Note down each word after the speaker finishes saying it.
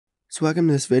So welcome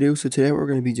to this video. So today what we're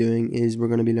going to be doing is we're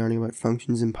going to be learning about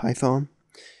functions in Python.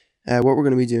 What we're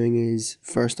going to be doing is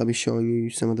first I'll be showing you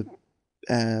some of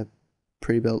the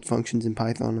pre-built functions in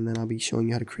Python, and then I'll be showing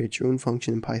you how to create your own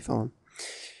function in Python.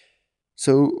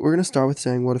 So we're going to start with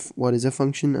saying what is a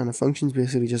function, and a function is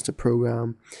basically just a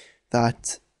program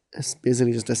that is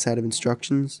basically just a set of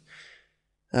instructions,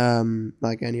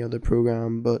 like any other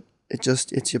program, but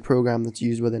it's your program that's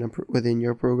used within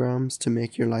your programs to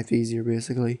make your life easier,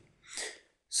 basically.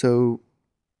 So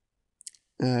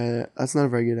that's not a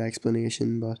very good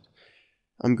explanation, but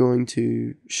I'm going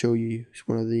to show you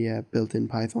one of the built-in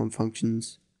Python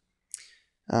functions.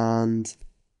 And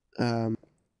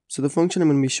so the function I'm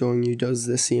going to be showing you does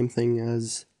the same thing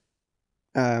as,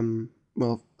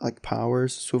 well, like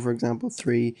powers. So for example,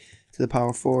 3 to the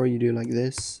power 4, you do like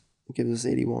this, it gives us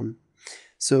 81.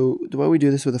 So the way we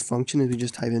do this with a function is we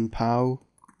just type in pow,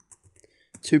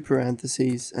 2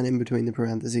 parentheses, and in between the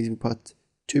parentheses we put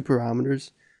 2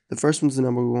 parameters. The first one's the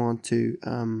number we want to,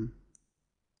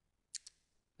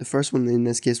 the first one in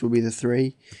this case will be the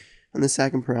 3, and the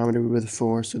second parameter will be the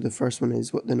 4. So the first one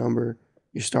is what the number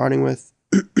you're starting with,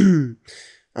 and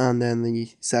then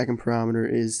the second parameter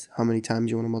is how many times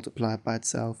you want to multiply it by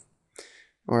itself,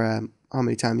 or how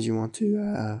many times you want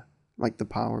to, like the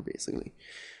power, basically.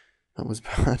 That was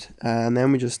bad. And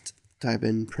then we just type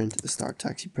in print at the start to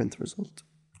actually print the result.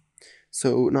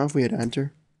 So now if we hit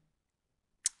enter,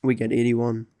 we get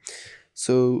 81.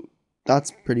 So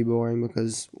that's pretty boring,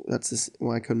 because that's this.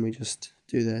 Why couldn't we just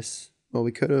do this? Well,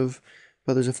 we could have,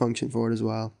 but there's a function for it as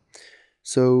well.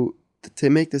 So to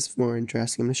make this more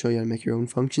interesting, I'm going to show you how to make your own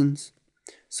functions.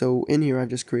 So in here I've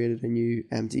just created a new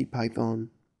empty Python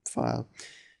file,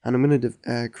 and I'm going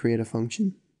to create a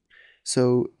function.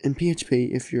 So in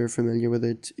PHP, if you're familiar with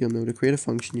it, you'll know to create a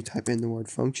function you type in the word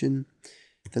function,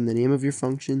 then the name of your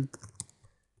function,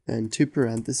 then 2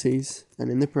 parentheses, and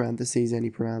in the parentheses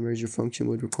any parameters your function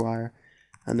would require,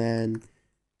 and then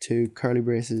 2 curly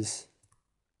braces.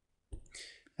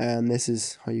 And this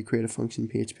is how you create a function in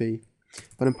PHP.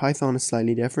 But in Python it's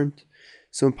slightly different.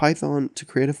 So in Python, to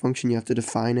create a function you have to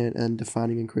define it, and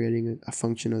defining and creating a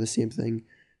function are the same thing.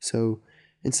 So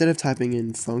instead of typing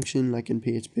in function like in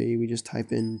PHP, we just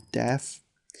type in def,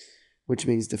 which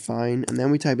means define, and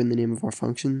then we type in the name of our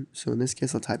function. So in this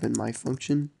case I'll type in my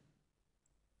function,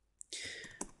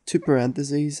 2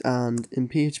 parentheses, and in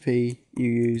PHP you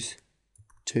use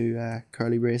 2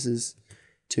 curly braces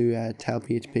to tell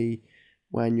PHP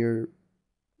when you're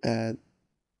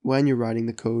writing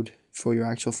the code for your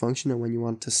actual function and when you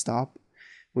want to stop,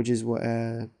 which is what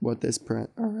this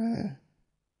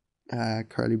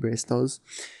curly brace does.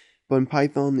 But in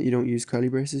Python you don't use curly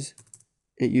braces,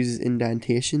 it uses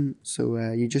indentation. So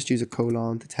you just use a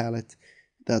colon to tell it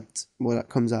that what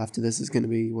comes after this is going to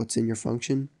be what's in your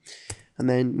function, and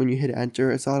then when you hit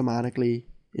enter it's automatically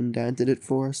indented it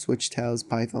for us, which tells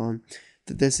Python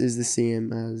that this is the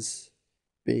same as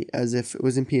if it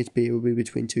was in PHP, it would be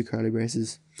between 2 curly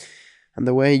braces. And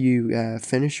the way you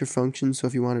finish your function, so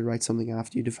if you want to write something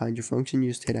after you defined your function, you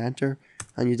just hit enter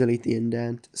and you delete the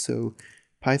indent. So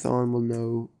Python will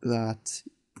know that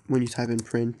when you type in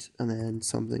print and then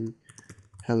something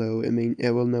hello,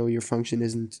 it will know your function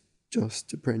isn't just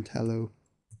to print hello.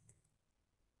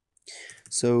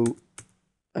 So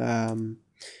what I'm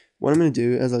going to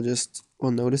do is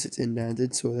notice it's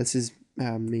indented, so this is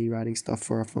me writing stuff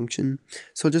for a function.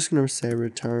 So I'm just going to say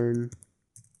return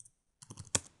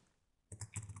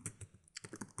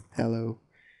hello.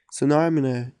 So now I'm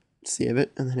going to save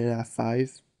it and then hit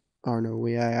F5. Or no,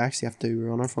 I actually have to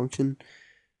run our function,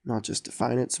 not just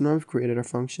define it. So now we've created our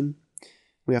function,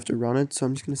 we have to run it. So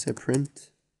I'm just going to say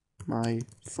print my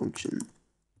function.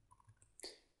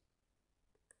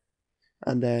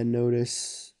 And then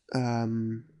notice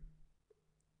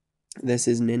this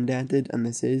isn't indented and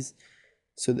this is.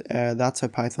 So that's how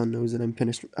Python knows that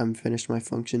I'm finished my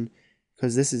function,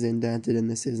 because this is indented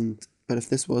and this isn't. But if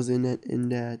this was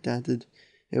indented,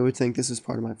 it would think this is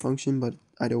part of my function, but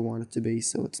I don't want it to be,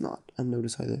 so it's not. And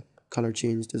notice how the color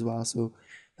changed as well, so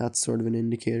that's sort of an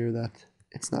indicator that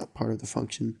it's not part of the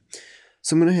function.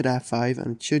 So I'm going to hit F5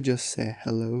 and it should just say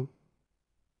hello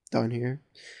down here.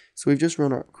 So we've just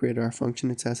created our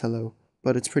function, it says hello,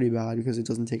 but it's pretty bad because it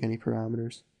doesn't take any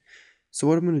parameters. So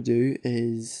what I'm going to do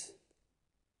is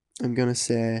I'm going to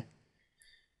say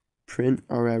print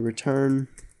or return.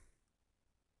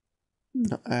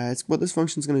 What this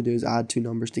function is going to do is add 2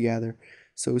 numbers together.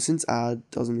 So since add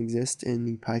doesn't exist in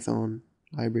the Python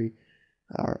library,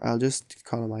 or I'll just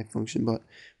call it my function, but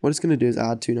what it's going to do is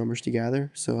add 2 numbers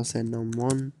together. So I'll say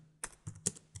num1,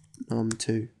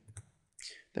 num2.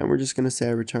 Then we're just going to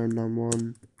say return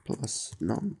num1 plus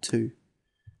num2.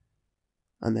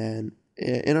 And then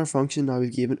in our function now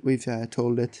we've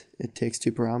told it takes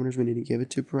 2 parameters. We need to give it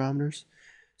 2 parameters.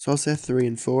 So I'll say 3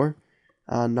 and 4,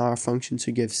 and now our function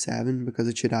should give 7 because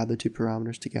it should add the 2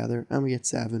 parameters together, and we get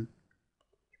 7.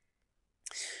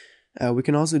 We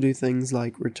can also do things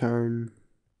like return,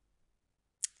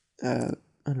 I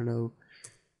don't know,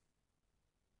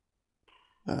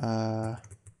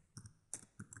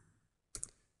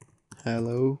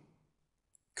 hello,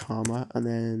 comma, and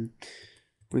then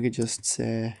we could just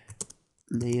say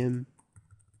name,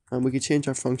 and we could change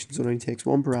our function so it only takes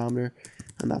 1 parameter,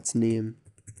 and that's name.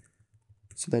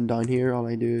 So then down here all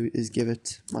I do is give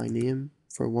it my name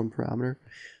for 1 parameter,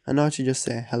 and now it should just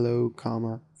say hello,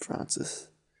 comma, Francis,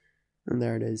 and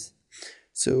there it is.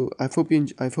 So I hope you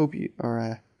can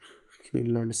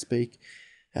you learn to speak.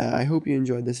 I hope you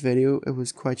enjoyed this video. It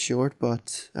was quite short,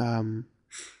 but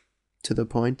to the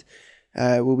point.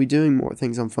 We'll be doing more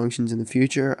things on functions in the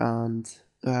future, and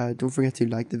don't forget to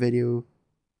like the video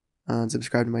and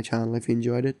subscribe to my channel if you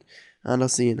enjoyed it, and I'll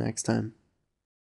see you next time.